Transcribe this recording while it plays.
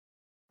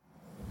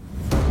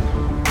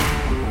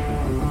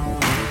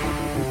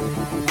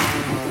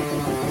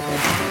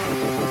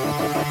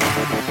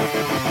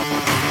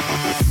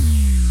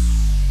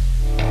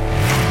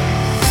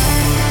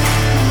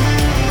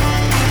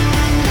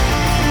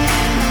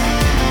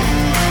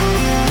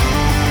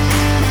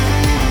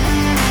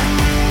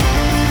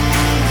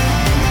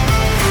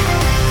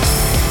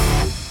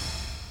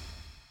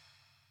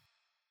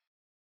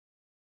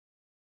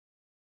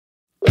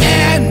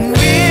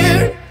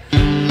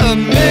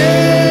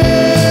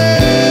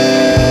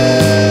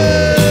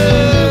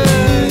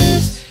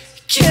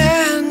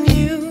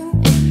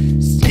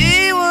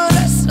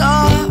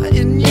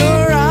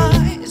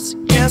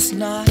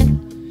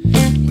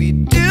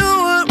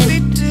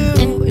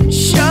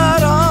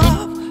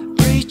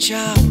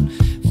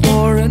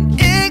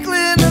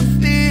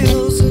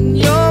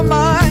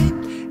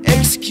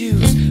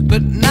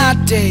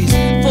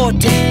for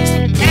days,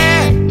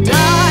 and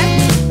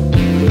I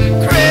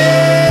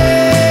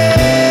crazy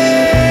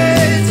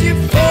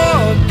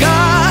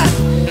forgot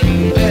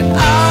that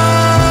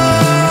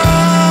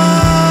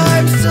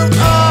I'm still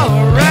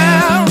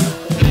around,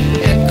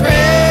 and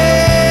crazy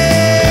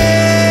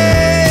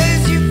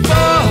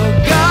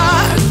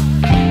forgot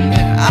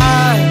that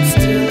I'm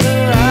still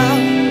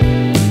around.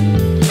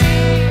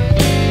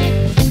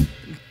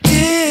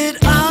 Did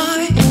I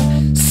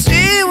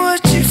see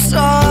what you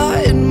saw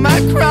in my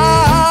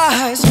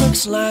cries?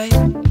 Looks like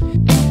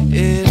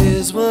it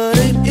is what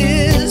it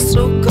is,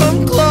 so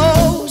come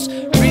close,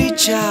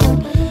 reach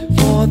out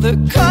for the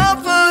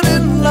comfort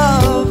and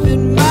love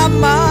in my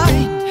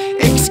mind.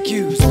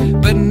 Excuse,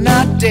 but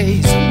not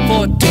days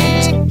for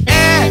days,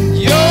 and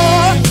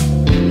you're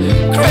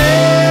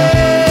crazed.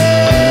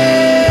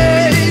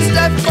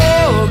 I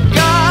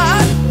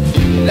forgot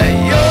that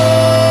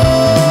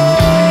you're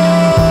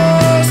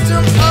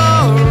still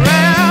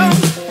around,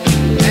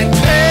 and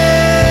crazed.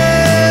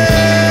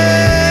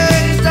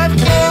 I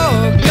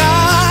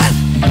forgot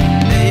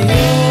that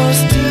you're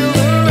still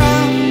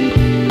around.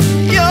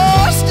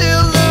 You're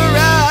still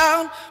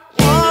around.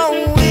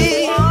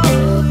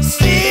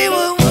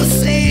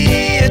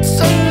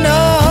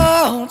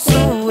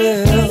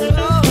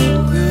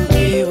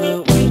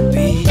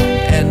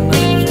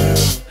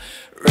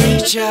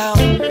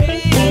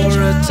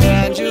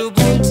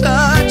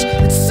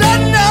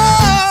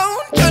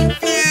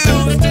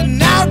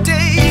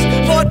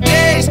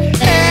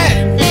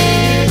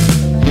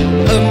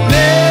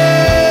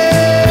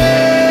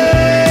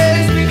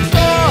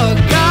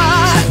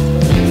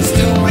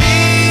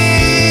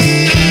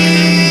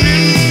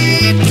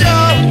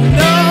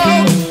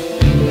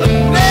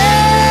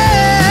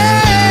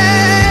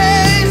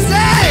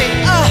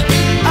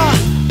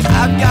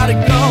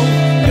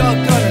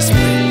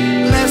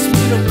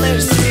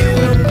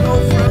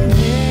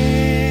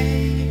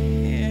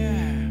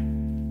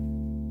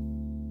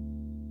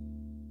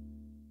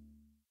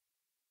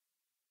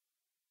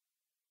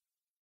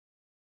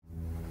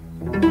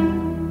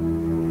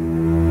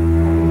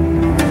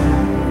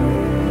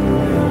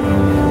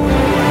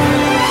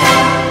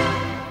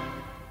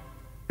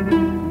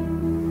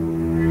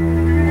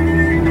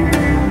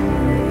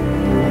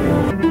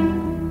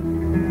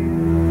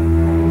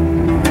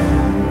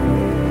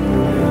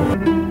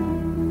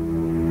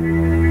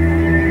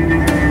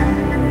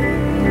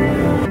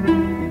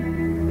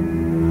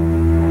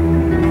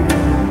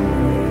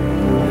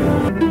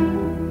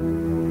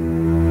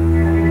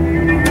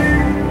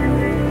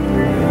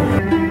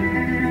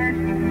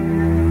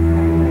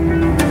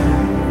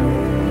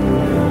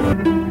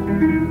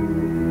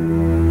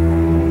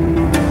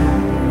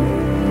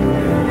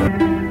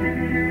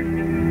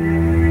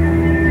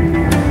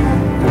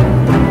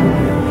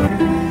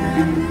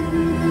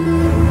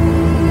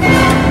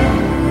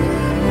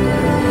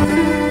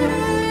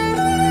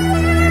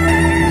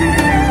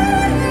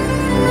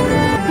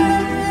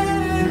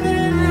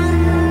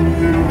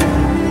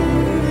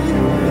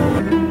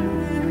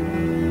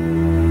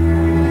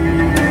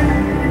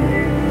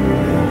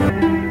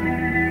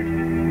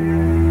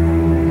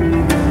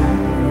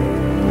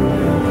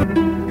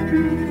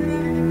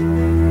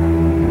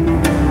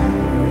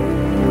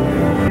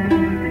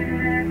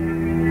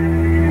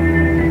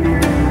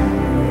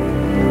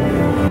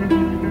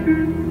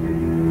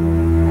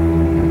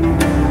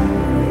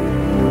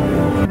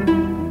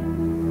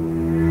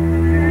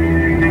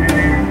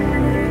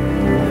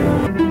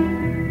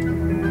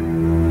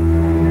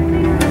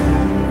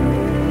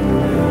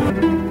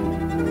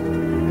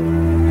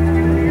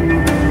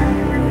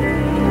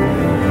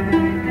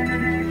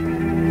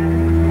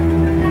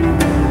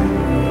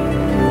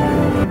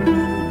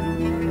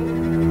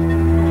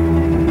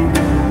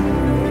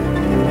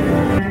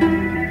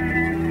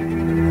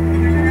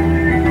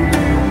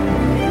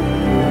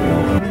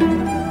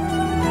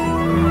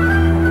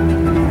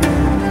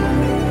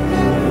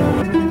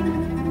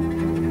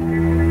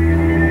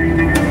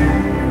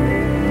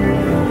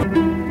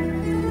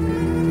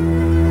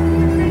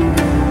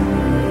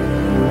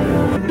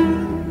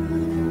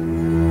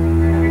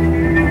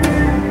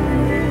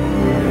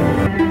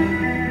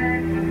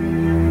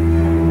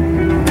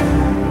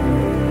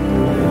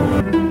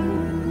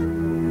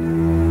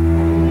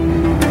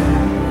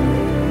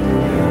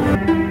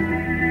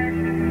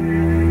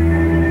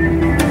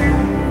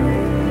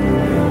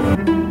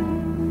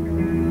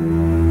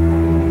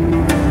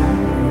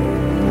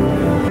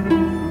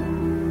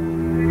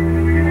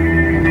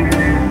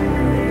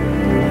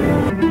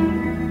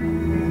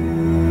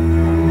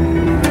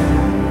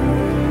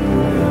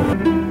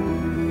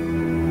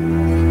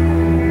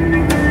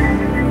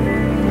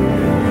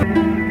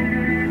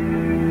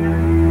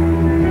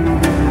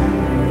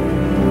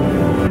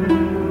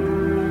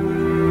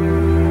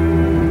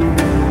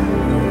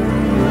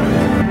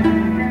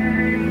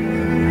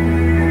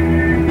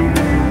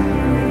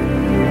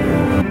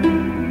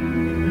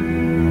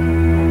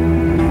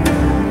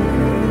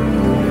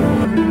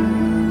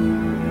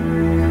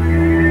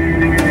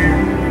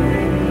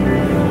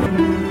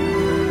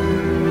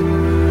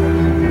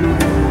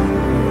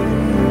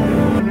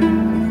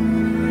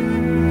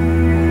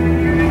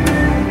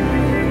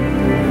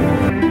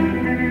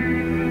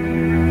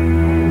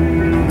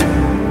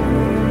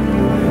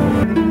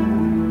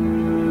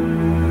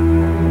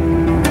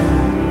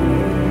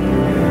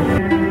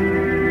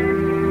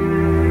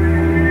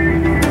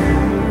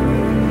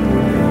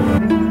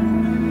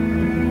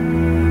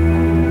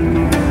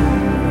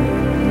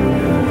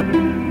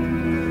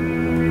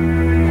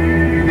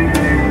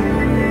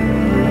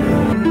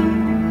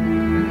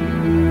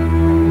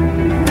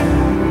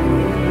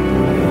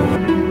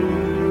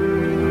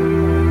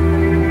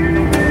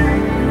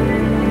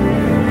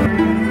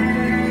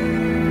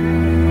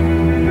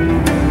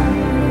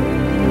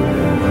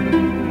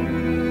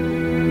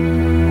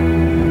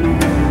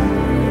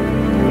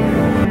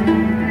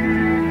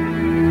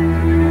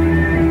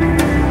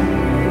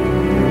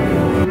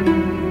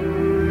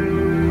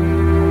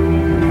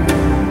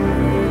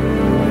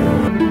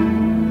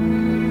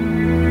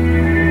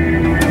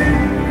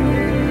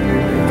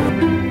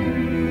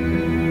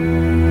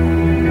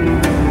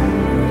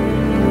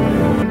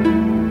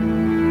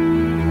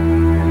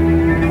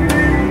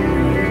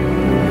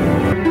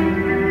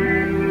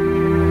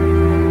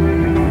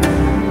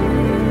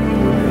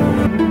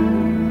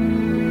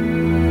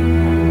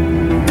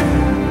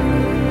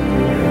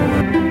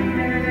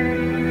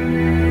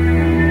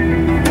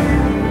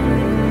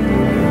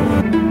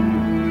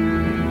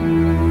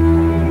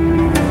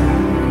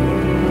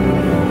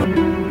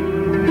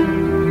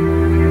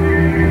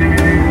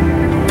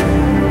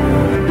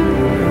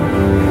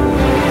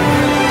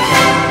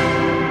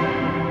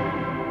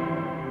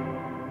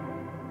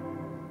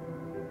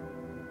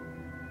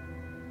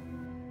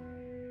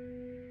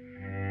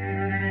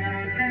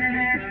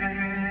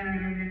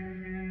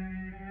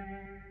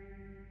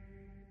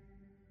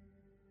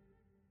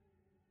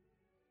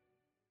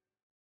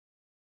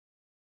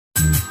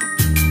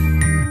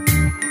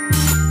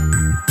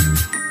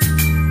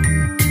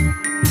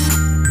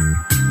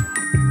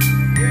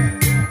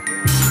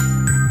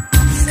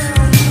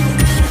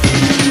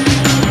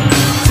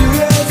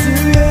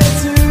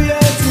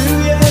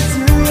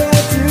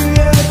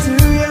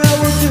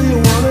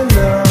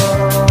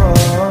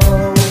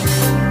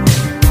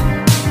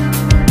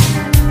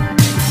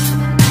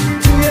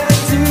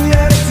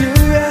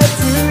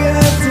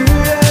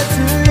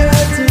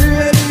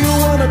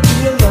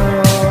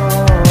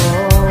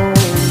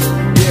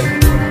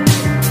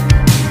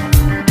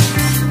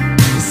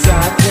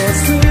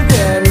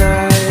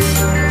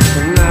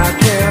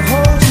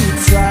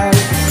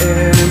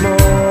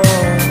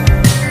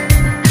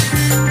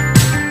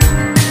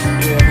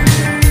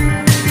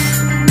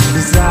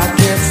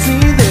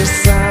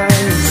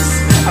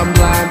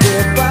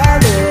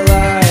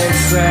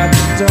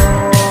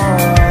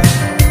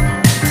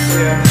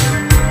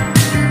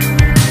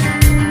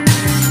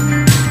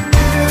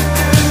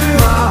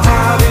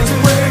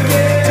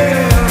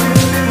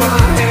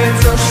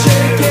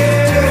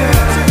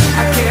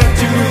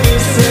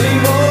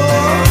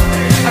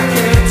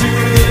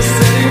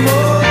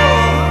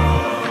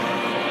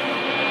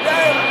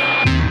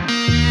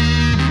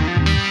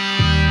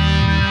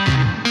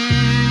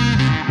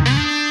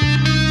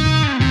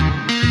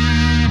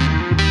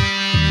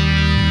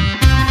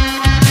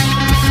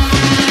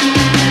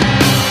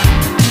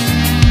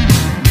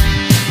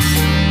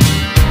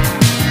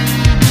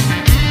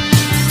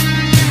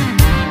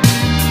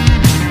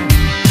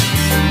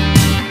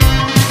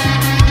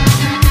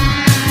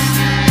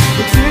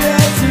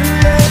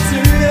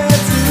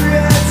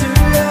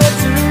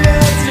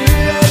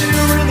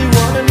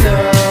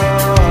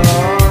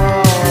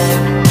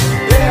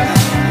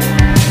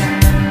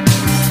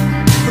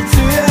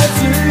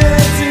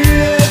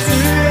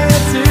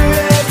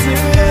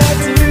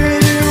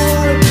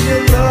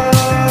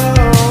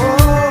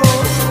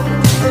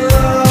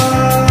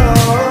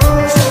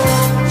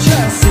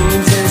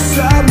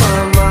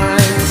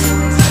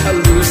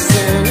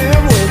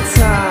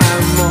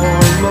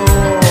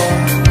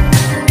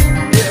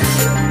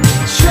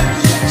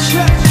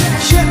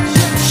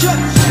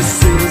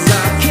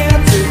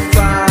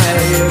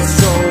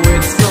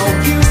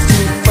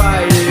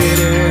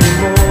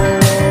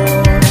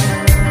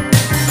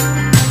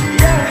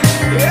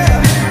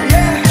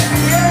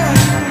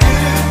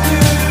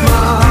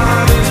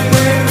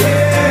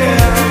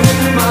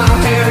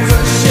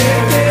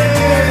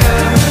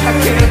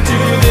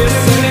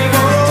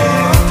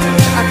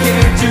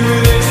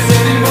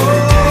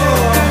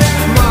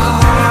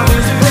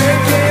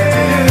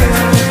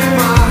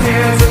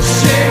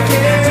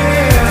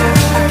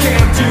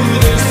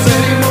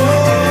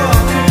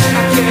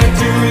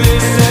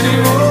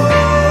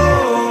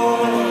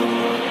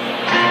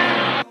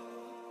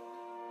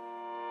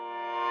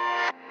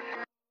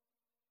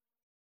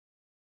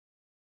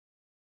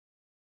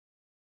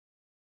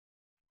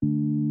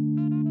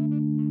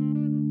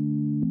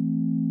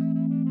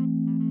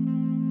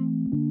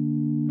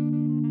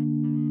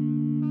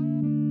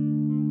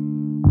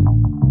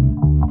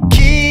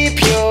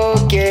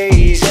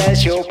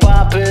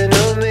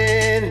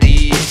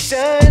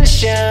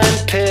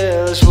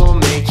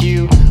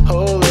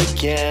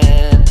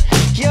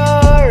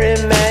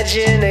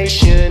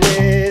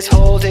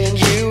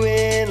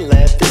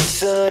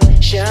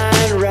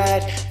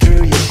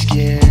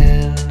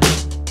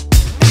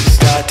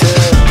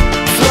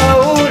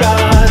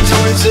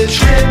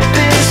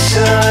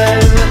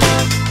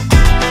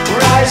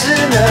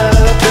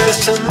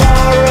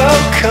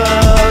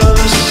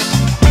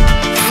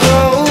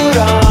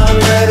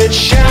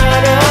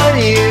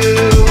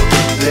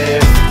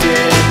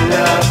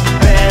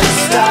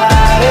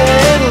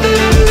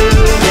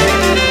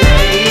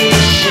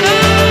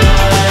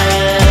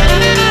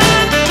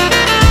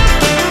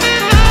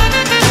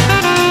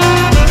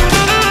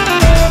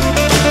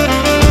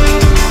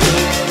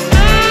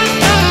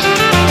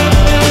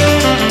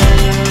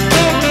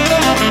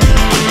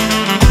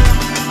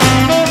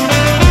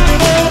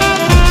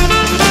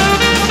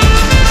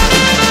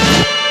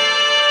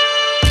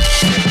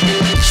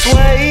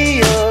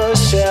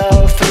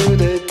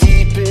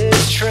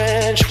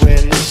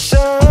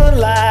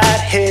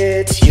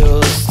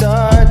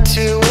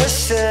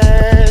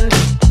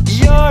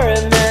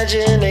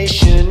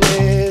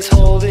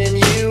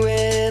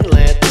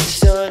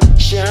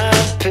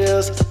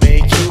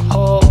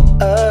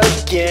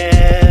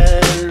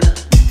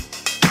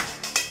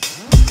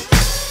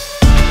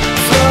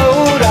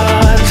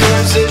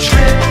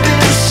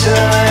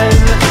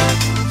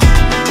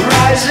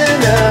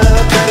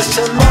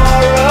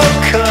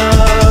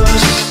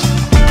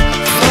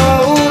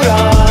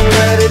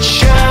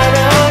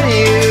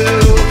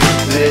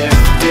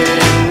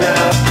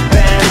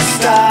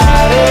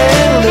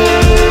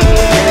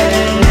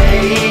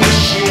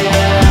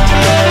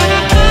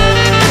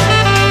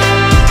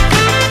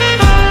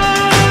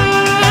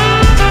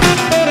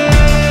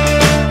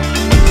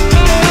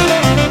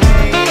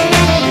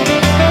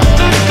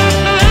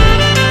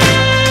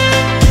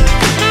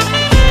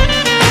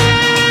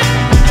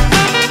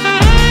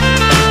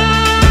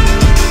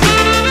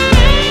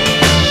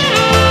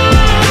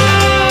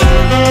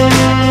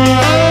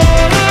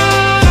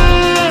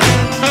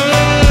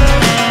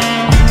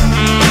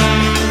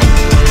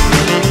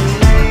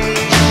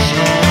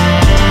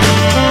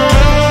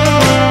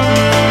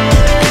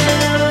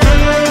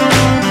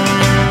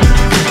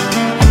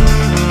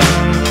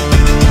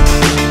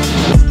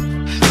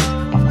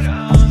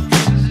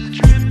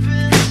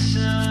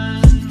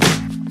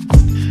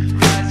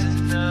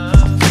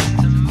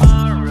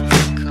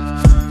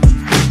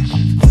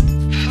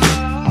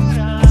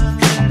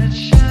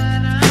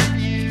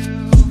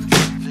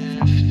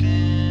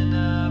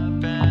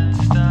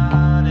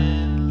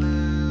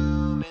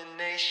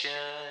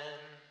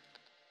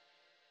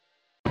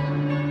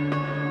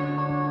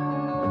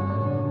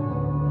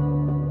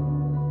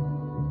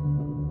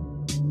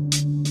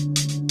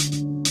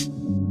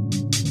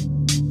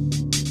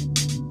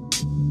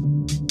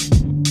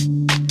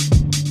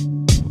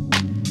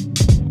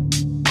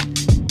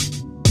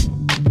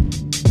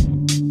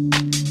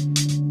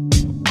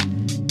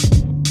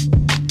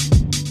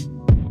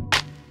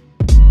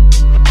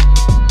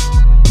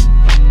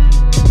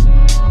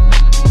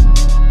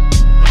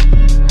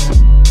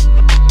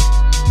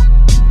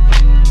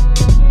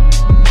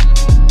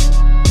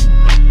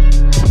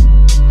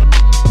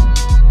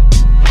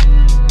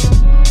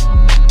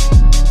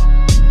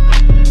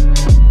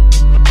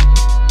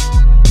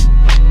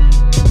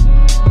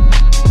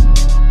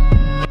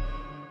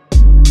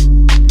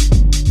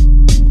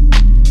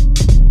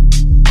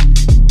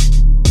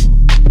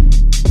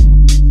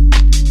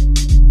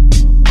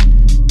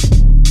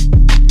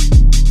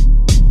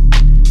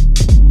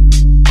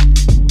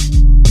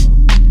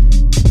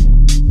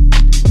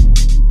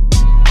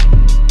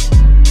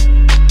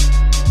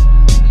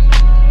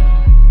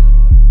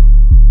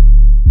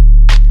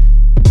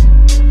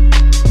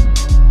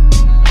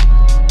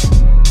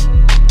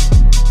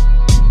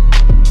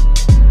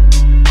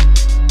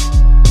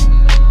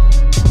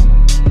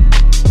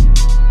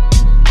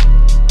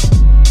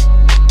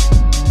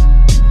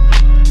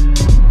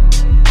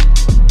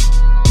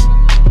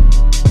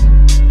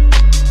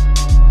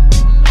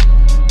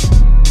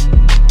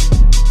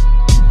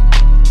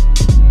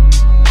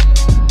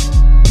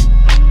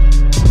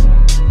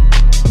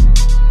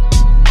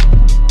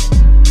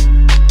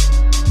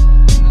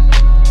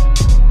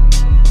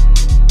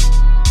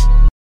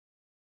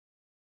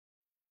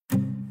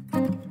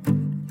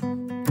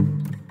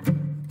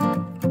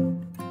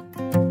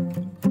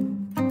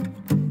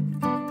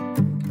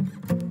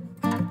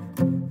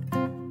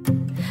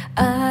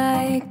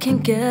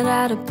 can't get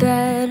out of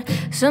bed.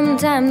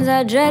 Sometimes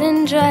I dread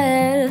and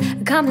dread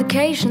the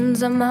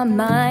complications of my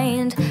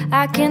mind.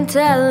 I can't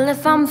tell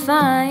if I'm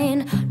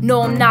fine.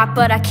 No, I'm not,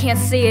 but I can't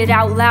say it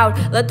out loud.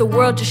 Let the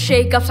world just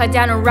shake upside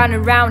down and round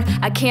and round.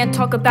 I can't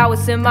talk about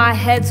what's in my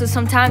head, so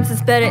sometimes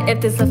it's better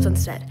if it's left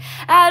unsaid.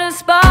 Out of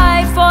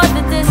spite for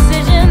the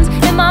decisions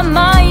in my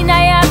mind,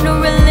 I have no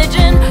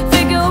religion.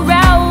 Figure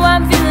out why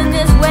I'm feeling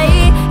this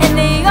way, and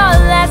they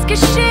all ask,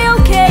 is she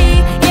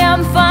okay? Yeah,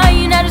 I'm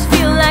fine, I just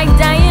feel like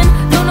dying.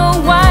 Don't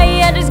know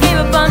why, I just gave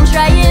up on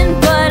trying.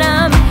 But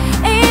I'm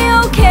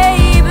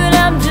A-okay, but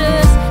I'm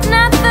just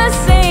not the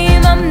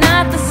same. I'm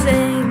not the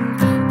same.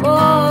 Oh,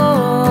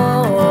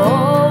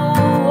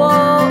 oh,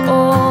 oh,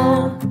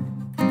 oh.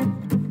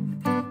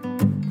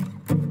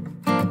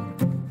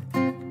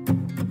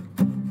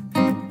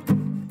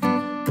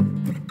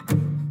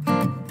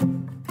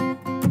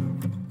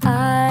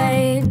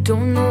 I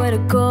don't know where to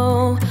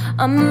go.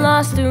 I'm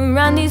lost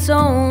around these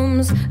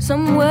homes.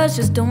 Some words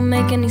just don't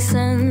make any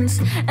sense.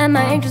 Am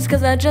I anxious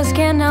cause I just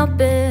can't help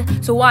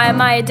it? So why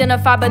am I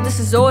identified by this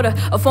disorder?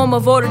 A form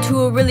of order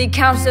to it really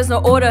counts, there's no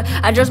order.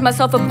 I judge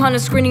myself upon a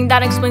screening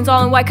that explains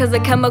all in white, cause the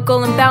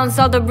chemical imbalance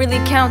all that really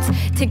counts.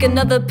 Take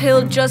another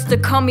pill just to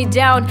calm me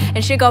down,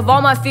 and shake off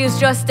all my fears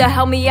just to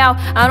help me out.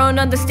 I don't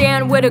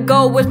understand where to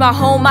go, where's my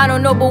home? I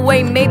don't know, but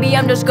wait, maybe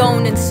I'm just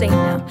going insane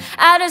now.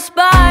 Out of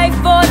spite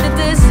for the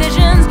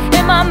decisions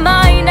in my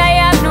mind, I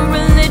have no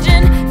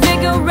religion.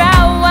 Figure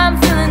out why I'm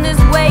feeling this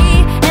way,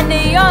 and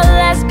they all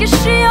ask, is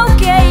she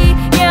okay?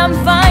 Yeah, I'm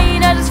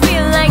fine, I just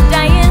feel like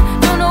dying.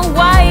 Don't know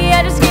why,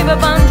 I just gave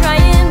up on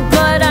trying.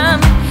 But I'm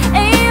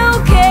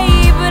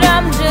A-okay, but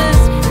I'm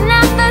just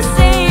not the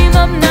same.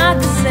 I'm not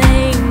the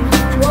same.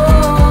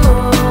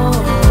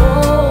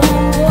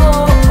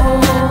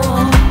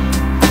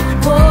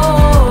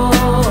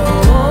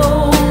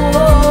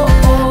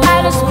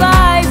 Out of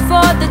spite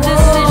for the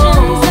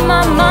decisions in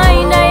my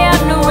mind, I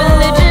have no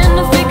religion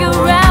to figure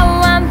out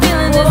why I'm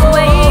feeling this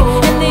way,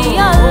 and they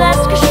all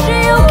ask, is she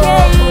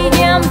okay?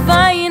 Yeah, I'm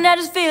fine, I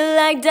just feel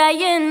like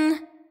dying.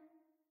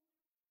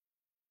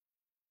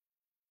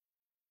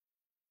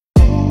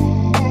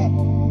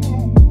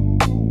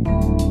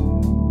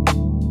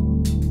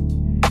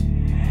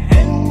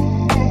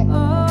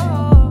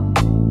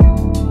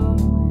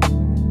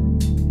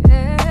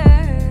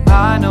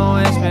 I know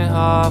it's been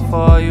hard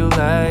for you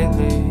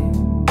lately,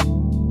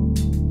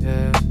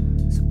 yeah.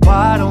 So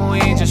why don't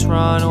we just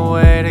run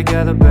away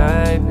together,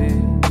 baby?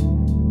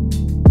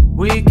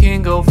 We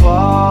can go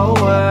far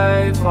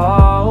away,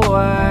 far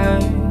away.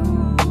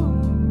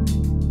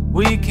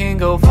 We can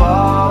go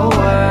far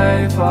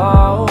away,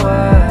 far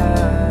away.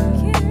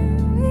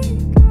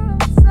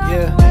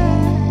 Yeah.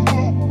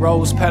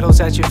 Rose petals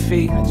at your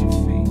feet,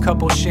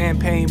 couple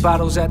champagne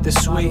bottles at the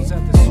suite.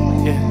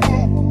 Yeah.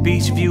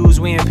 Beach views,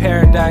 we in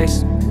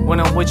paradise. When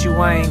I'm with you,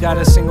 I ain't got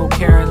a single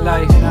care in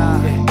life.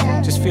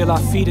 Yeah. Just feel our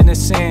feet in the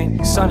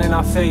sand, sun in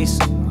our face.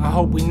 I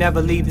hope we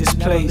never leave this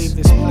place.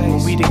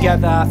 When we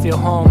together, I feel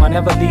home. I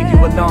never leave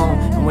you alone.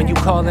 And when you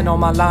callin' on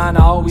my line,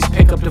 I always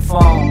pick up the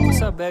phone.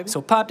 What's up, baby? So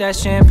pop that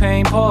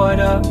champagne, pour it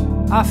up.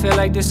 I feel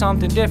like there's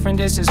something different.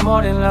 This is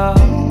more than love.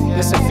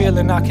 This a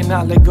feeling I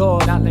cannot let go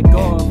of.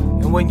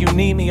 And when you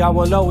need me, I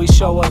will always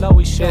show up.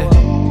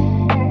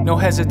 No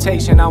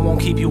hesitation, I won't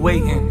keep you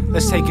waiting.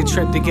 Let's take a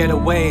trip to get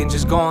away and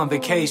just go on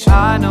vacation.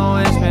 I know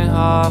it's been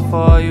hard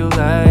for you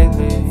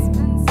lately.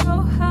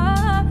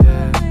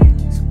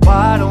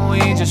 Why don't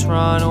we just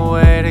run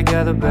away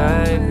together,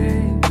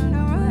 baby?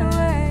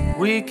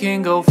 We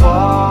can go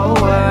far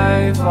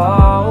away,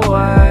 far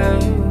away.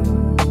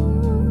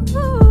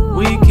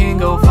 We can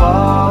go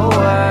far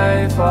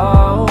away,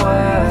 far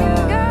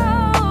away.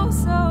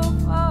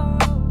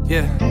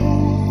 Yeah.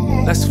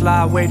 Let's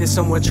fly away to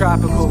somewhere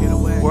tropical,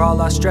 where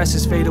all our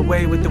stresses fade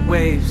away with the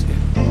waves.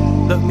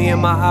 Look me in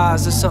my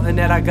eyes, there's something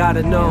that I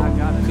gotta know.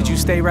 Could you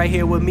stay right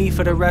here with me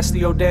for the rest of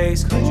your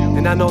days?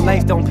 And I know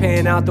life don't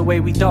pan out the way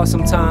we thought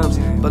sometimes,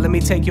 but let me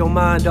take your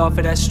mind off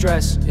of that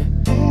stress.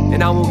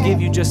 And I won't give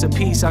you just a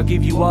piece, I'll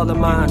give you all of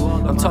mine.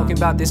 I'm talking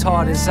about this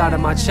heart inside of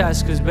my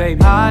chest, cause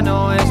baby, I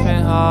know it's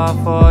been hard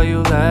for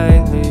you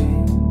lately.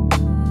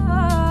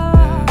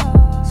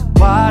 So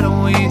why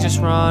don't we just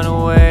run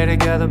away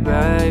together,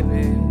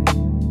 baby?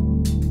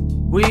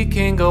 We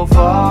can go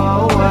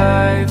far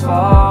away,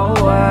 far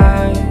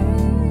away.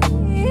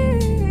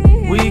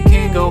 We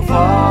can go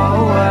far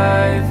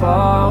away,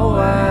 far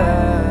away.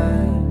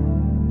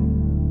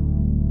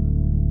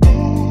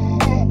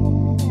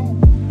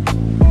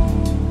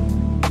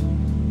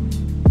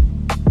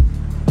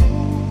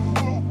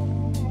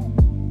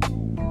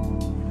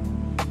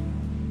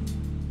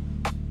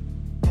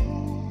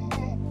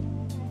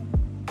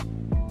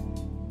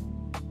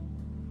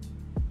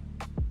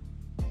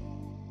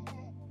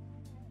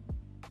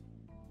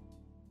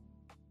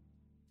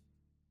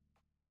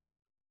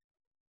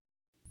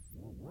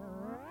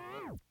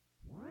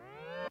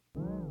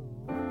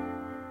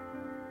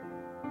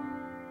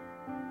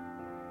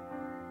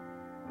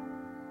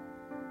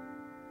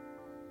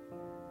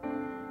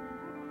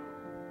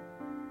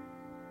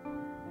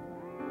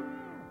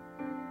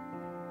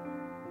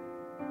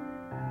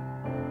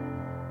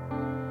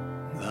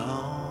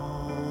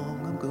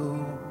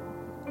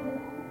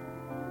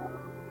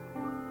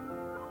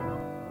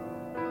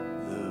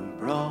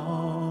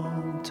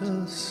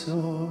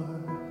 sore,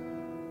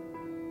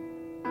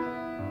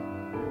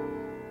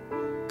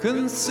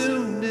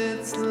 consumed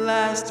its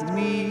last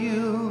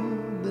meal,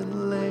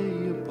 then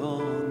lay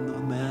upon the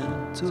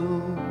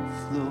mantle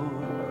floor.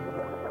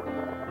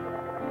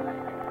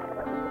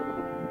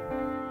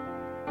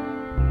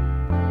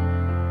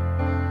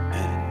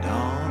 And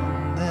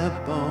on their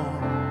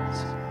bones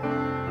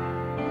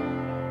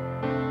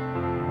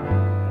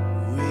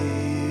we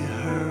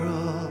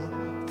hurl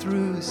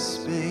through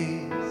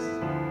space,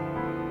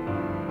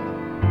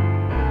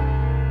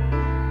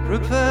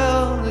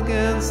 propelled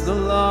against the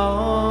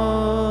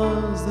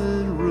laws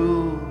that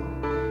rule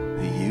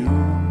the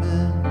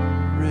human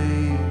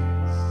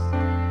race.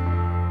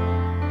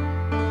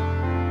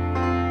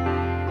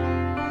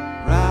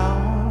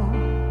 Round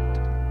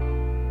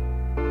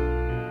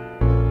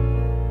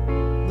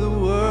the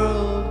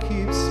world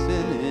keeps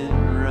spinning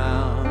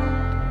round.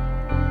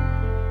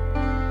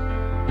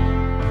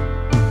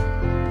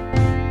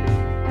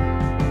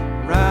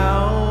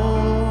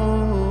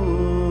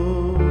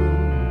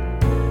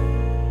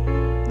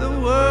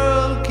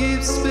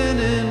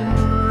 Spinning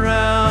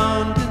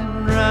round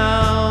and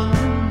round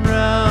and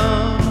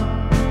round.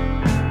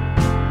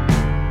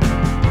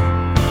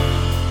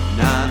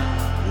 Not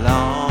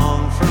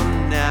long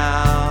from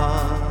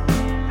now,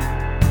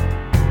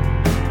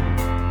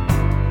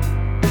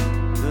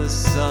 the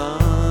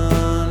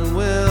sun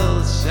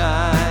will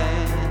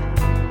shine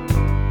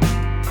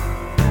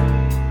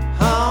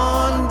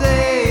on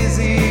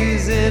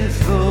daisies in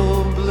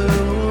full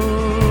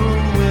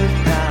bloom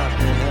without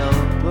the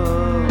help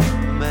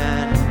of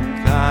man.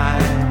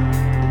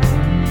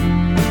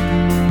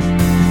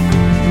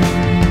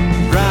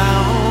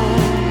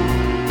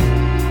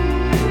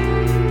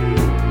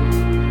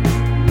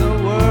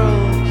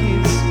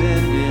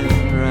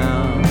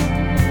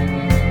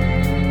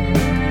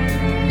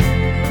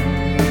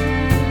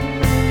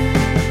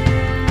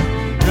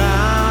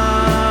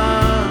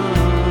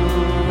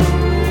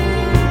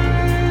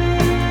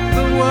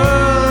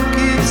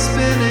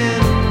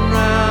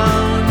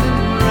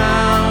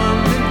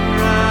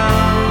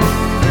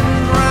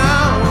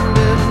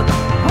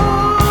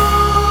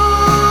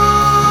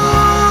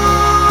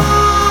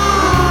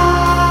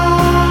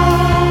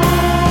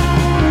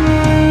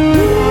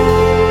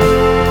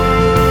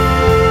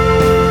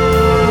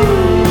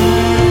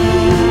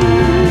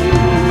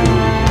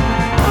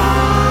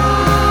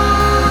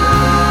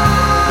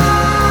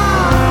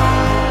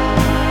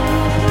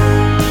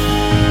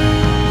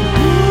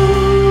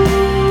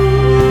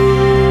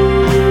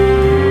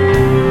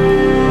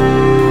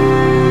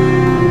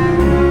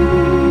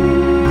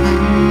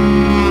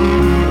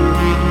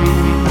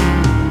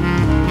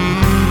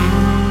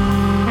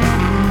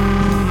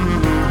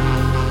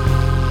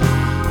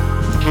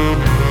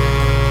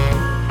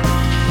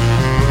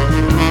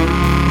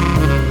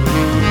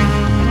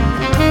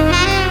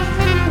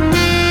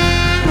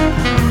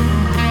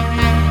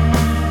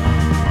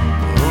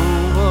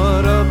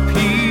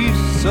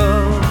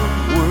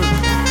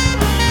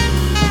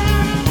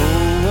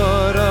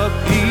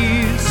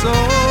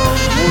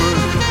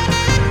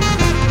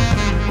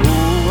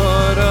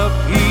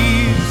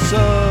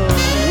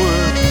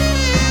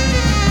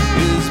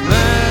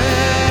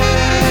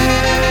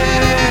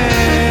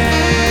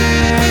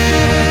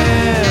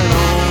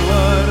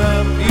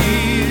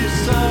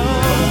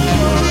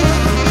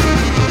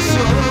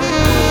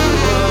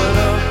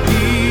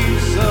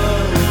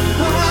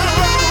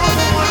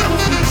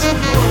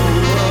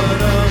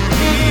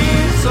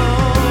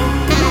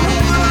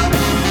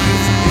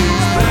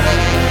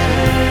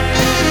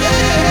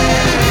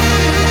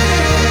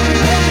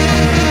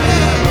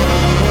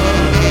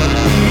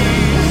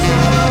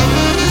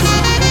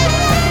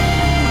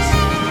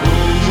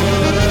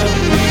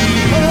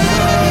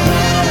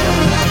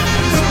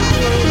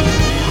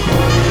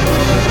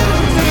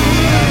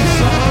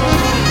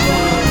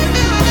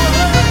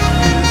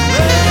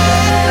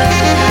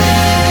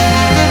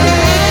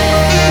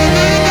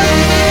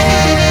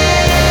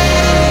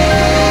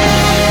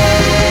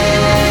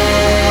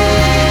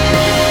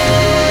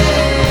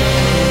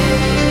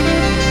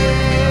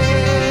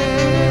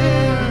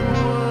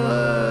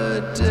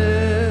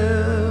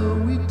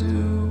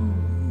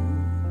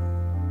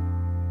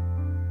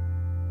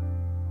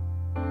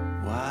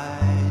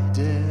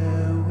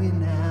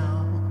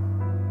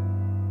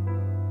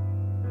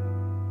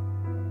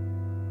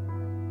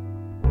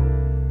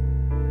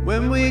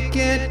 When we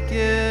can't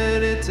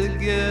get it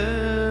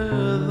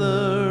together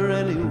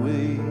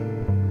anyway,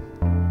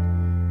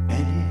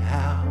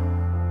 anyhow.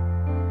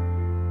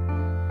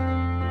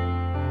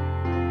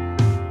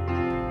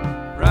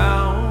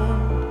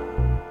 Round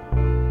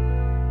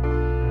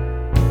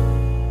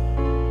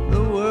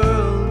the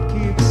world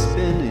keeps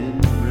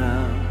spinning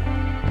round.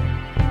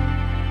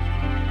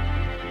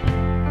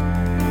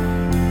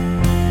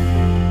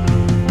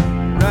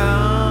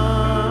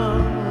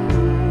 Round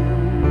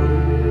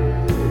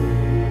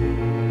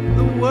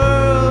the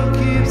world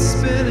keeps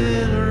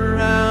spinning around.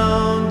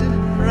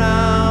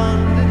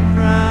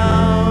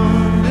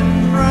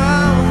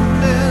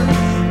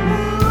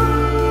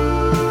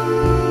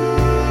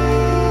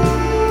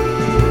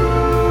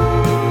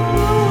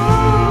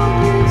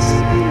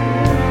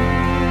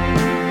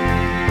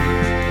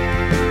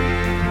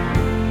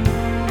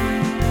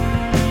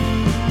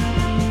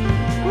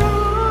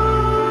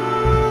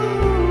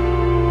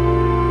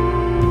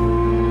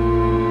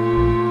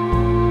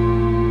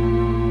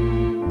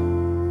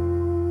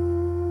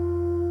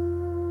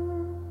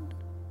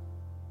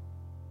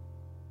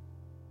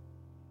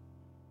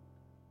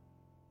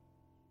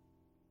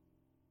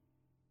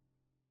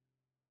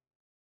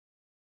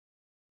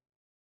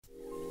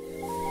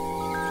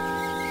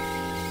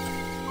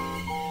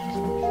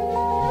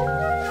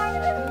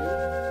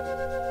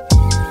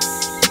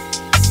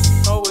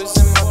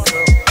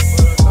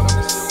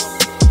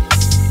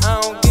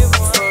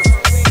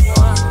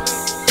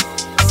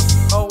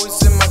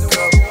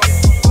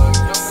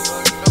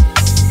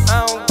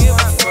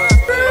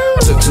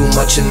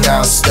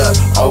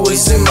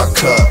 always in my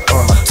cup.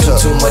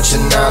 Took too much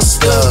and now I'm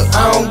stuck.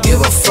 I don't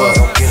give a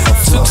fuck.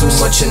 Took too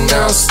much and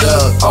now I'm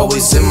stuck.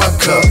 Always in my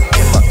cup.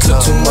 Took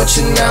too much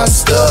and now I'm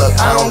stuck.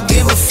 I don't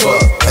give a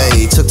fuck.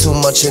 Hey, took too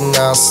much and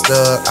now I'm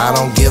stuck. I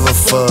don't give a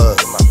fuck.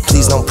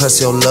 Please don't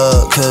press your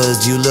luck,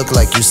 cause you look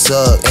like you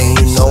suck. And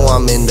you know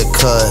I'm in the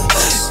cut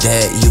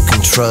that you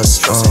can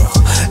trust.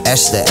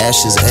 Ash to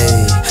ashes,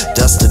 ayy,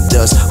 dust to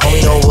dust.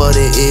 Homie know what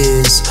it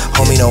is,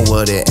 homie know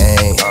what it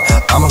ain't.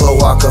 I'ma go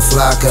walk a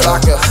flocker,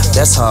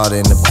 that's hard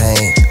in the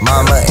pain.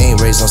 Mama ain't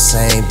raised no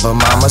saint, but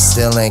mama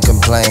still ain't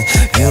complain.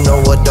 You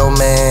know what though,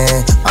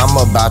 man, I'm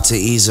about to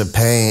ease her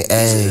pain,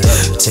 ayy.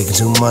 Taking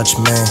too much,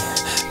 man,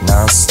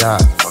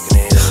 non-stop.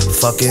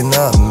 Fucking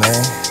up,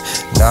 man,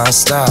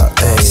 non-stop,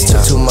 ayy.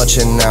 Took too much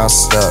and now I'm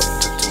stuck.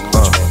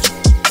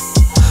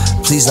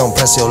 Please don't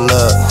press your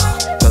luck,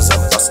 cause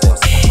I'm busted.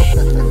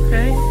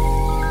 Okay.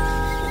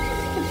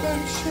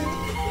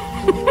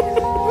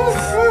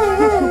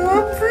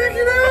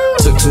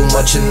 Took too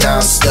much and now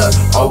I'm stuck.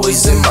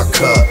 Always in my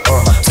cup.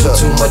 Took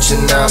too much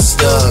and now I'm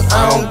stuck.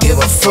 I don't give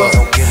a fuck.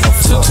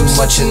 Took too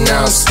much and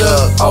now I'm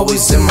stuck.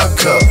 Always in my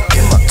cup.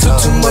 Took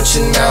too much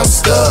and now I'm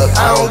stuck.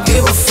 I don't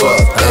give a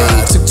fuck.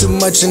 Hey, took too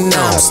much and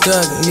now I'm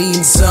stuck.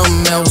 Needing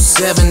something else.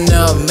 7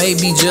 up,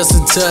 maybe just a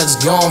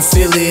touch. Gon'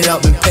 fill it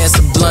up and pass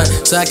the blunt,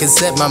 so I can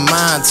set my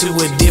mind to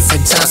a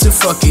different time. So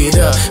fuck it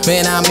up,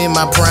 man. I'm in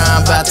my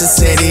prime, about to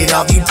set it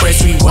off. You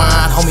press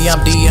rewind, homie.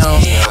 I'm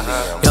Dion.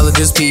 Y'all are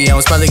just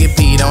peons, probably get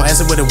peed on.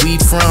 Ask her where the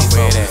weed from.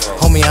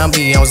 Homie, I'm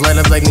Beyonce, light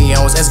up like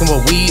neons. Asking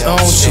what we own.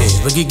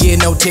 Shit, but you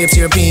get no tips,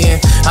 European.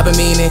 I've been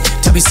meaning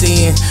to be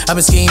seeing. I've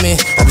been scheming.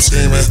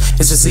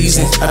 It's a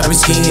season. I've been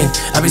skiing.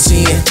 I've been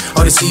seeing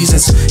all the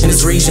seasons in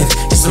this region.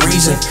 It's the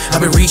reason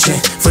I've been reaching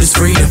for this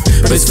freedom,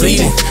 but it's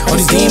fleeting. All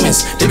these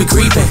demons, they be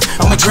creeping.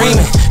 I'm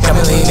dreaming. Got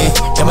me leaning.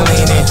 Got me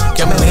leaning.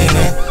 Got me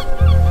leaning.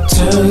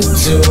 Took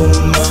too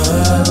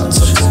much,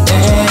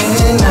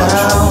 and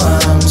now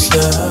I'm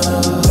stuck.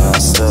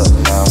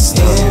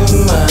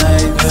 In my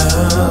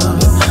cup,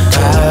 I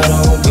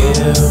don't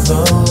give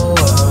a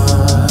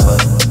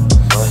what.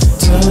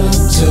 Took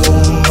too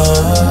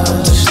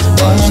much,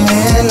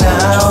 and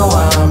now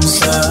I'm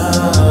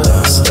stuck.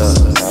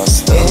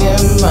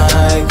 In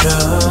my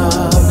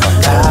cup,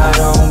 I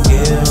don't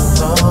give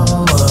a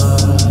what.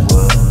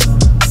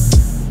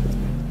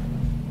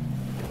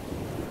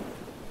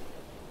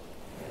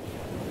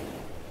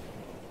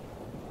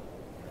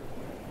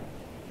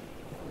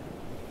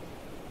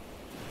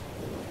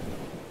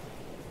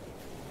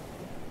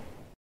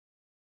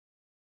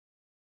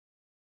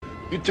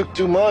 You took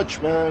too much,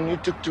 man. You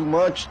took too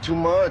much, too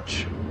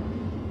much.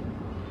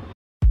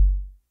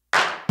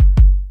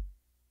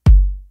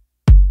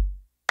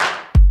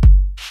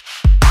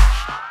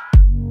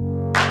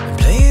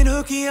 Playing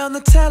hooky on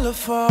the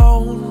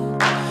telephone,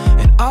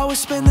 and always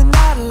spend the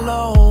night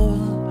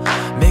alone.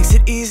 Makes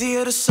it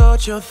easier to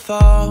sort your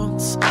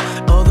thoughts.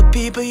 All the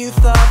people you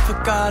thought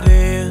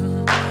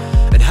forgotten,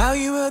 and how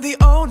you were the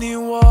only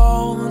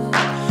one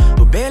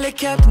who barely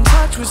kept in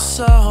touch with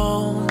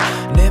some.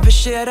 Never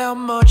shared how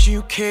much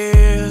you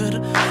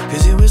cared,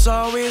 cause it was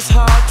always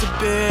hard to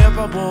bear.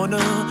 I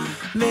wanna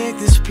make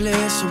this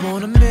place, I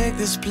wanna make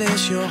this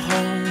place your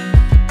home.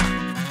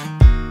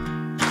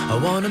 I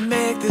wanna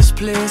make this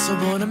place, I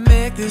wanna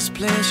make this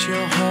place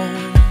your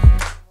home.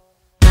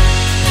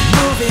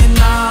 Moving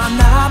on,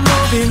 I'm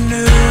moving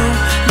new.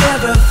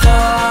 Never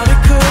thought it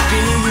could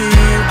be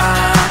you. I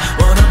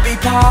wanna be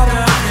part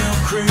of your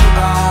crew.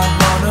 I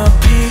wanna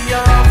be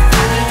your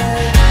fool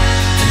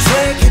and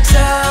take you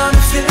down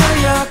and fill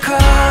your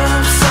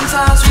cup.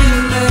 Sometimes we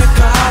make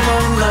our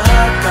own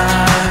luck. I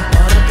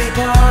wanna be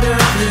part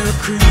of your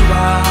crew.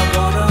 I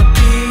wanna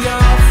be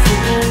your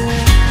fool.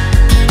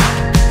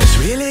 It's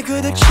really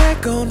good to check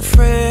on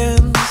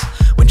friends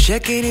when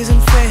checking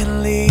isn't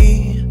friendly,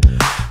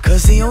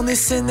 cause the only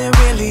sin they're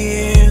really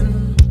in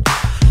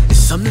is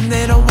something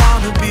they don't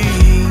wanna be.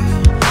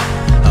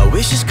 I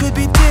wish this could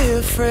be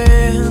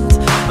different.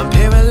 I'm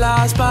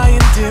paralyzed by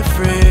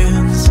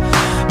indifference,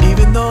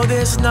 even though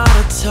there's not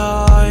a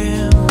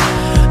time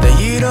that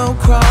you don't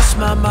cross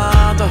my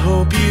mind. I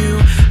hope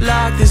you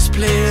like this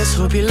place,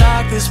 hope you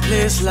like this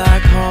place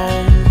like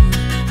home.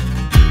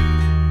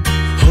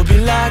 Hope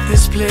you like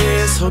this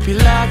place, hope you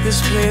like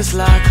this place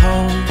like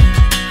home.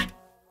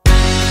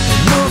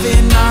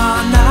 Moving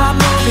on, I'm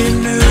moving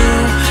new.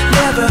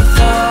 Never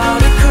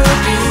thought it could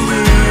be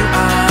you.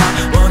 I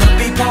wanna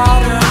be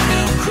part of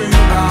your crew.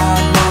 I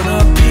wanna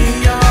be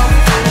your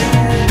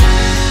fool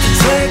and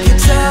take you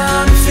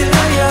down and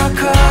fill your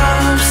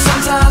cup.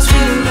 Sometimes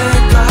we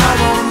make our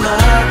own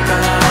luck.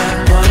 I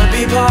wanna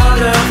be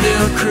part of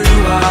your crew.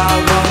 I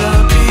wanna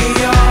be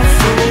your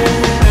fool.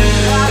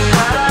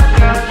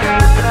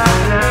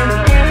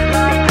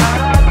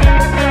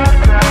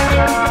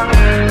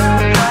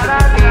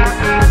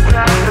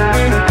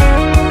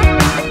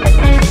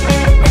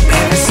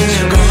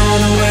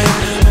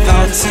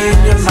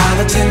 In your mind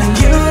are telling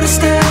you to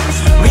stay.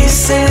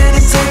 Reset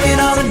and take it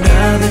on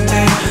another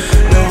day.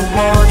 No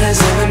one has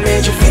ever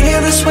made you feel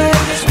this way.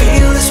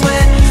 Feel this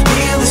way,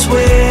 feel this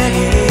way.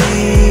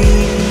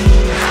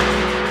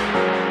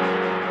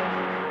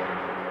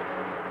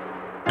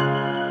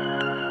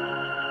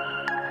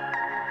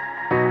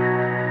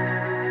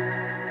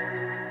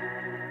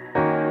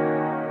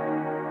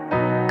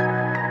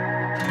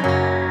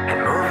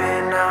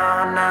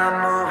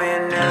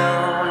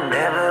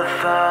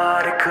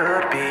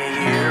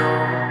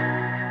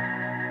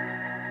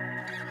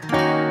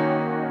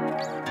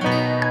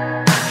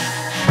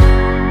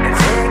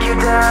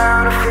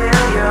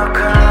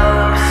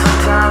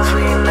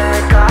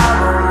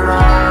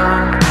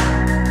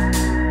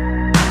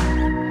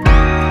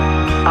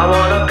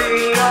 wanna be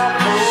your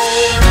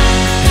fool.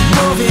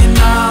 Moving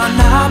on,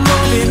 I'm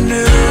moving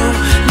new.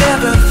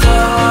 Never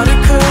thought it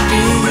could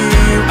be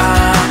you. I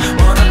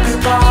wanna be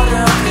part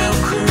of your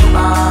crew.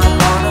 I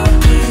wanna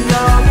be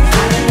your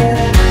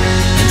fool.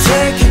 And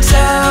take you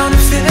down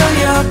and fill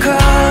your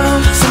cup.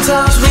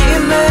 Sometimes we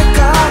make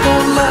our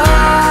own love.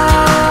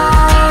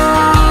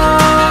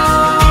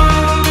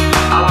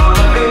 I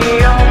wanna be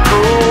your fool.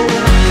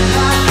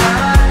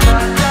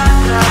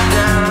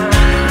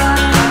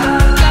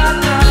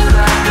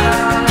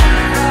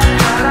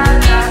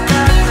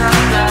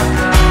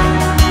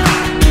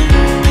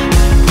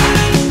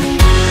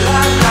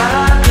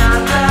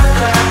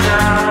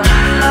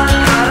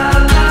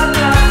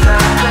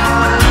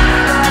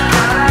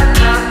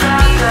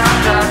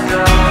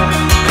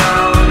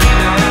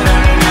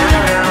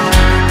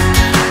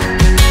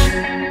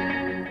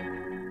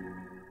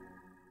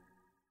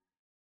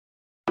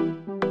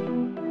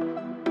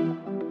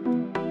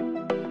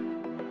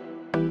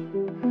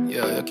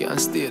 Yeah, you can't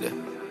stay there.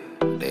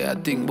 They are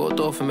think about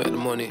how to make the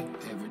money.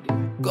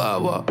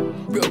 God, what?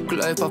 Broke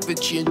life have to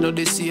change, not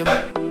the same.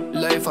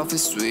 Life have to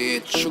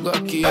sweet, sugar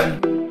cane.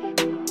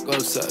 Go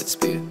outside,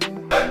 speed.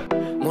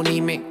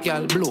 Money make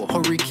y'all blow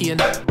hurricane.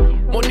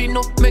 Money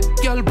not make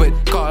y'all wet,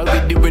 call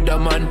with the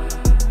weatherman.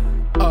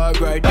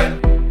 Alright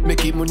then,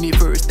 make it money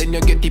first, then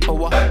you get the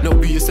power. Now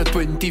be a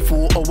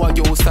 24-hour,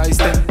 your size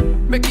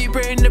then. Make it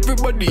rain,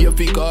 everybody if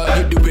you call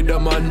you the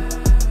weatherman.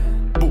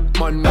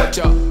 Bookman, watch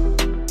out.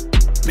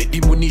 Make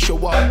the money show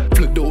up,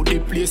 flood out the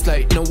place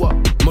like no what.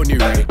 Money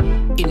rain.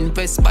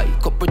 Invest by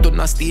couple ton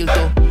of steel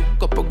too.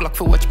 Couple Glock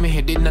for watch me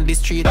head in on the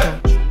street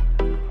too.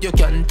 You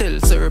can tell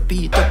Sir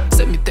Peter,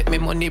 say me take me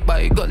money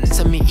buy guns,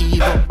 say me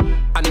evil.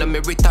 And I'm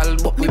marital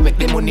but we make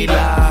the money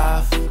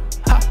laugh.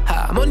 Ha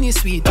ha, money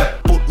sweet.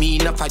 Put me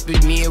in a fight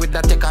with me with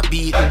that take a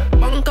beating.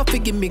 Bank fi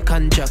give me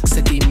contract,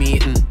 set the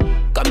meeting.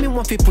 Cause me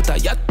want fi put a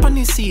yacht on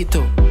the seat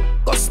too.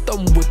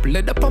 Custom whip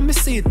leather on me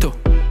seat too.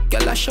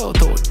 Girl a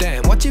shout out,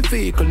 damn, watch your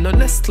vehicle, no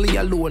Nestle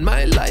alone,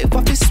 my life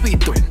off is sweet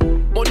too.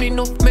 Money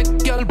no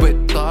make y'all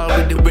wet, call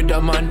with the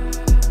weatherman.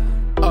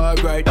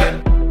 Alright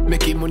then,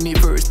 make it money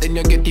first, then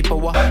you get the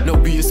power. Now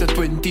be a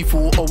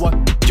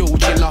 24-hour, Joe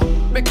chiller.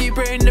 Make it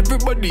rain,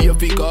 everybody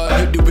if you call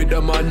you the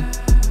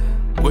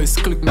weatherman.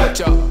 West click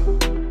watch out.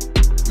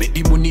 Make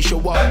the money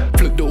show up,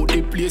 flood out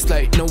the place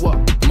like no what.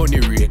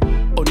 Money rain.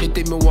 Only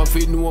thing me want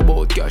to know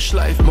about cash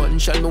life, man.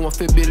 Shall me want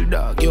to build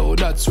dog, yo,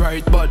 that's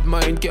right. Bad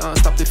mind can't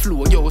stop the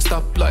flow, yo,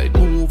 stop light.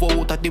 Move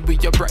out of the way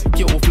you bright,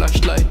 yo,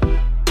 flashlight.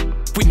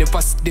 We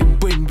never see them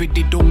when we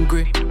did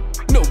hungry.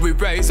 Now we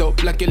rise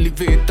up like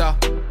elevator.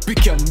 We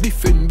can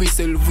defend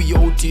ourselves, we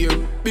out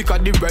here.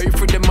 Because the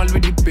rifle them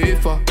already pay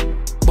for.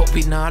 But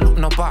we not look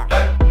no back.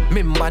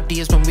 Remember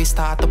days when we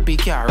start up a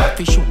car. If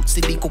you shoot,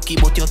 see the cookie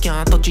but you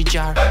can't touch a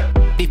jar.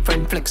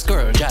 Different flex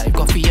girl, drive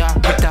coffee ya.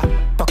 With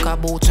a pack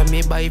of boots and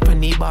me buy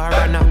from the bar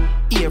and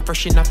ear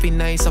fresh enough in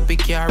nice up a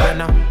car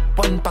and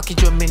one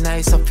package when me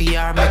nice up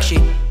here. Make she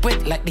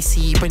wet like the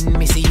sea when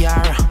me see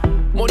her.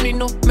 Money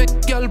no make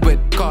y'all wet,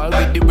 call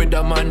with the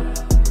weatherman.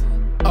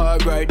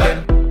 Alright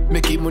then,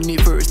 make it money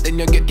first, then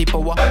you get the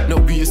power. Now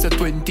be a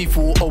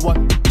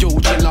 24-hour, Joe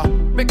chiller.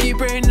 Make it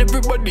rain,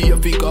 everybody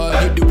if you call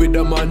you the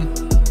weatherman.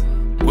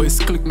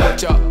 West click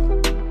watch out.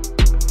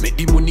 Make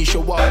the money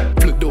show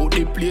up, flood out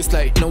the place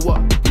like no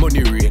what.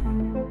 Money rain.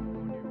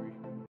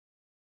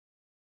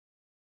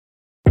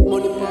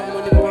 Money pa,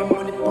 money pa,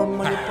 money pa,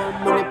 money pa,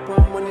 money pa,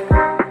 money.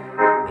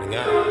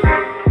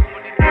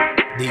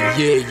 The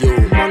yeah yo,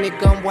 money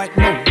gone white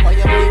now, why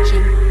you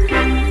bitching?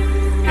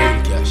 Real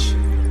cash.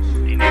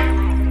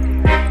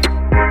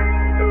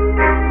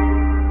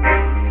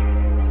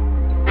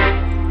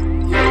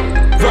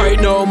 Right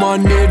now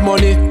man need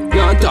money.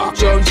 Can't talk,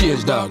 jump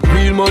change dog,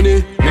 real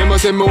money. Remember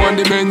say me want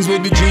the Benz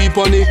with the Jeep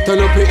on it. Turn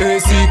up the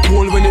AC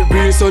cold when it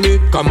rain sunny.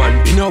 Come on,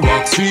 in a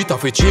walk street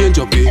off a change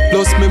up it.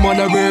 Plus me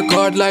mother work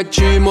hard like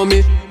tree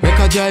mommy. Make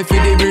a drive for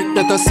the brick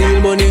that I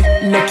seal money.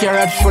 No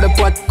carrot for the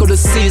pot, could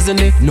season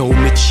it. No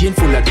me chain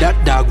full of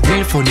that dog,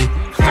 real funny.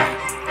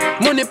 Ha.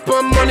 Money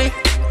per money.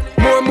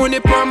 More money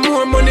per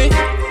more money.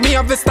 Me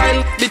have a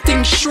style, the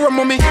thing sure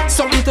mommy.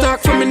 Something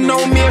talk for me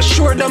now, me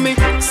assured of me.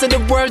 Say the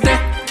world there,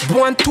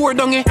 one tour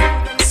down it.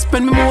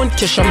 Spend me more on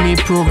cash on me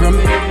program.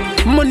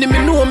 Money me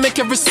know make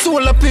every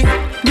soul happy.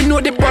 Me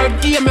know the ball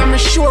game, I'm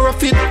sure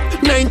of it.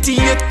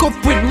 98 cup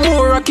with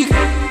more rocky.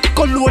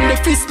 Cologne the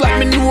fist like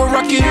me know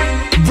rocky.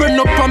 Run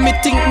up on me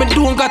think me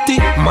don't got it.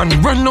 Man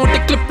run out the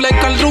clip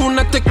like a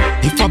lunatic.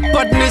 If a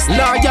badness,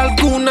 loyal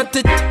goon at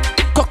it.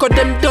 Cock of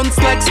them dunce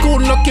like school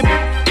lucky.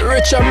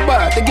 Rich and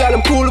bad, the girl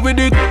I'm cool with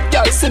it.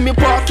 Girl see me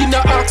parking,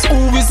 I ask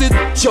who is it.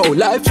 Yo,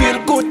 life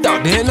feel good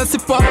down the Hennessy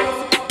pop.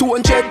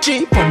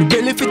 200G on the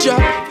belly for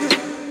job.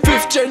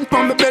 5th gen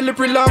on my belly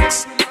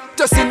relax.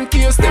 Just in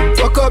case them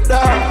fuck up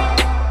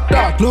that.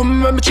 Dark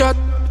lump when me chat.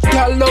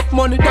 Girl love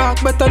money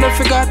dark, better not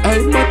forget.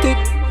 I'm not it.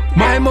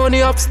 My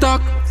money up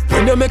stock.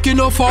 When they make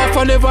enough off,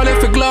 I never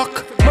left a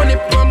Glock. Money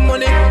per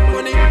money,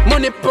 money,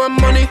 money per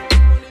money.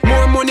 More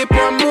More money,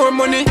 pour more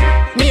money.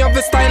 Me have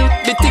a style,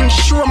 the thing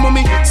sure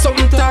mommy.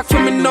 Something talk for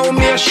me now,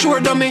 me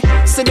assure dummy.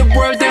 Say the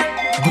world there,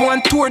 go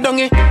on tour down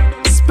it.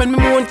 Spend me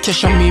more on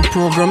cash on me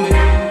program.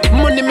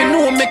 Money me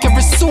know make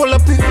every soul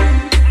happy.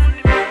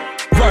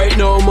 Right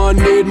now man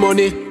need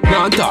money.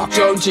 Now talk,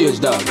 jump change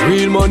that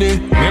real money.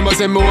 Remember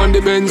say me want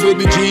the Benz with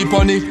the Jeep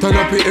on it. Turn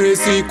up the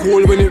AC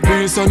cool when it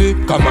real sunny.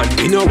 Come on,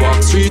 in a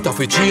walk street off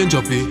a change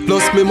up it.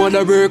 Plus me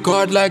mother work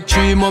hard like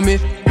 3 mommy.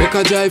 Make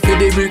a drive for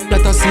the brick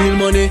that I steal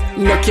money.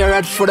 No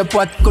carrot for the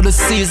pot, coulda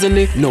season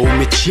it. Now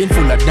me chain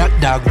full of that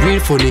dog real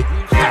funny.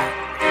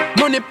 Ha.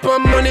 Money per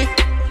money.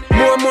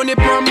 More money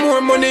per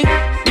more money.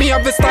 Me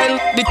have a style,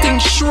 the thing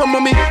sure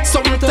mommy.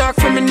 Something talk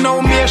for me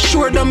now, me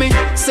assure dummy.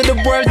 Say the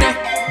world there,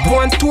 go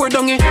on tour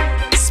down it.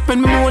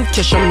 Spend me more on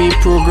cash on me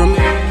program.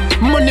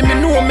 Money me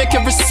know make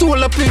every soul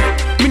happy.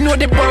 Me know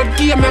the ball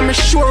game and me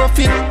sure of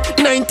it.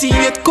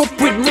 98 cup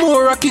with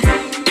more rocket.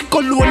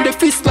 Cologne the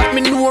fist like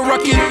me know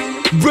rocket.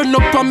 Run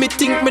up on me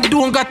think me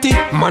don't got it.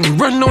 Man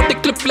run out the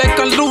clip like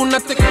a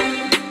lunatic.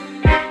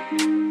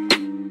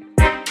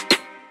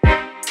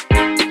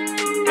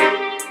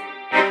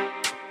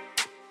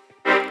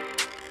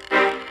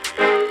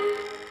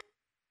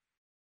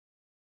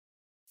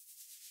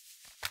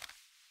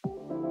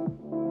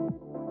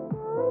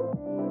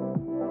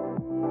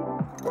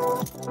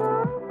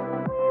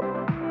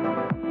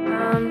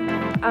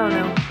 I don't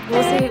know.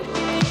 We'll see.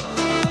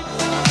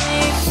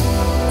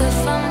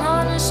 If I'm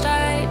honest,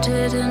 I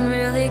didn't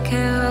really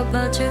care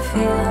about your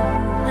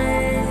feelings.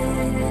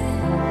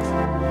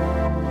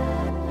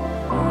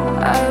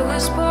 I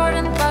was bored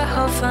and thought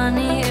how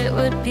funny it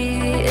would be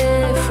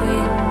if we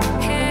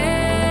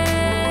kissed.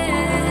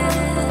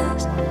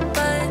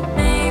 But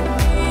maybe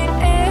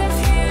if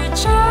you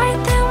tried,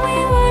 then we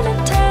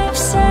wouldn't have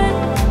said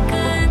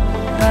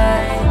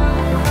goodbye.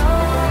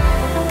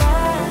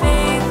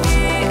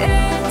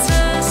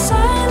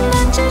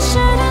 You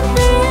shouldn't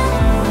be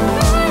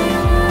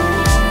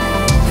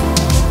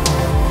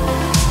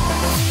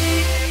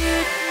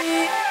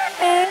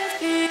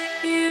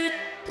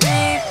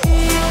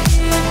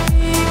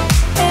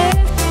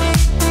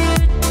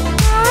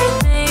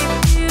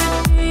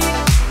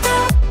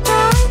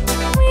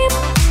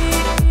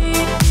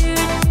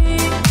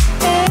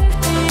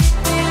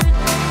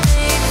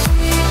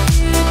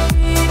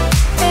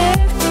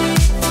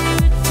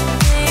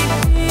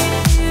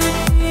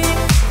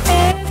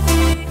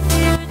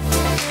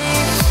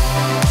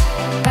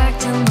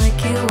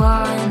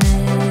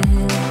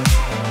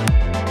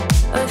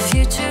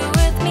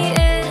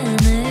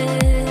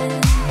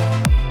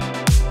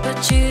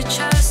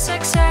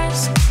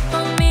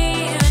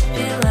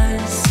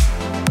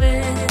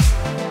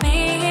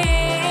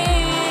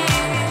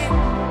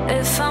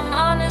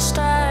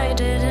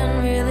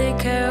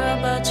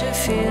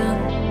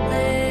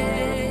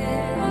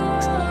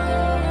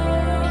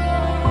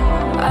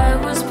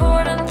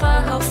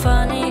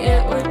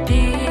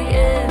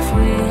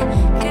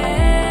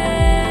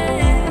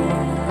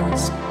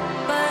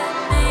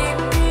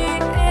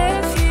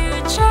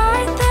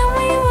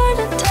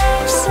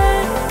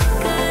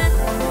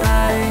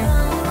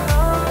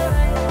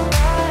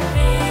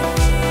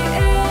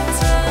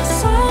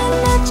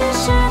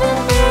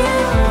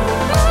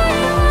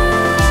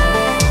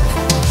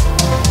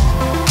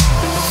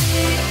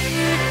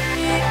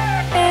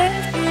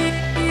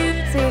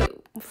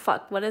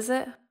Fuck, what is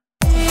it?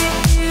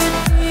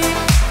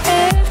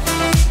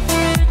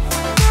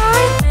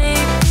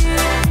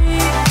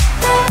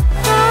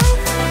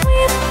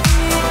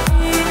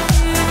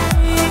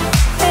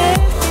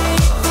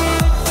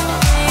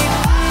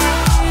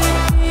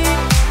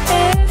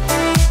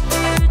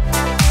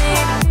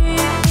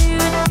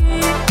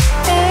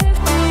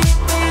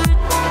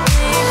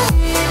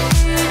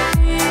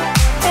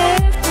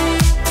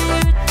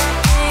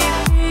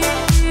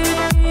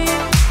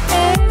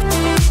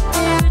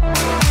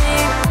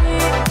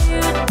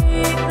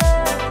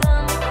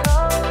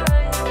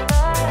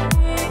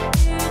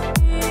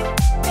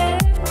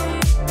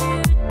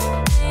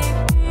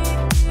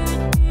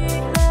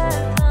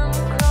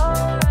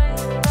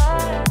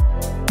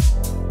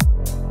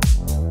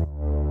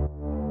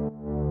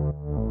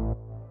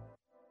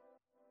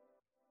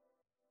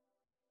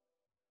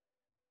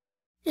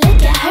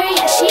 Look at her,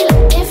 yeah, she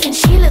look different.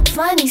 She look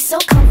funny, so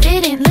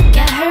confident. Look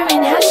at her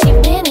and how she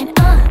winning.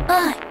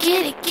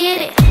 Get it,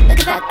 get it. Look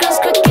at that girl's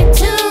crooked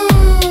too.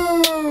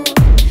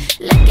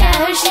 Look at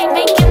her, she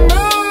making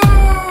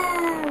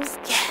moves.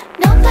 Yeah,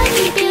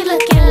 nobody be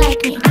looking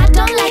like me. I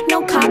don't like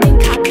no carbon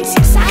copies.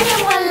 Yes, I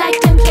am well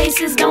liked in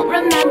places. Don't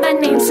remember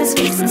names as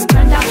faces.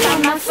 Turned off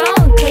on my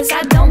phone, cause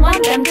I don't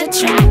want them to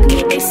track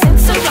me. They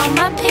censor all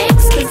my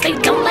pics, cause they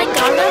don't like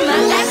all of my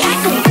like I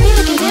can.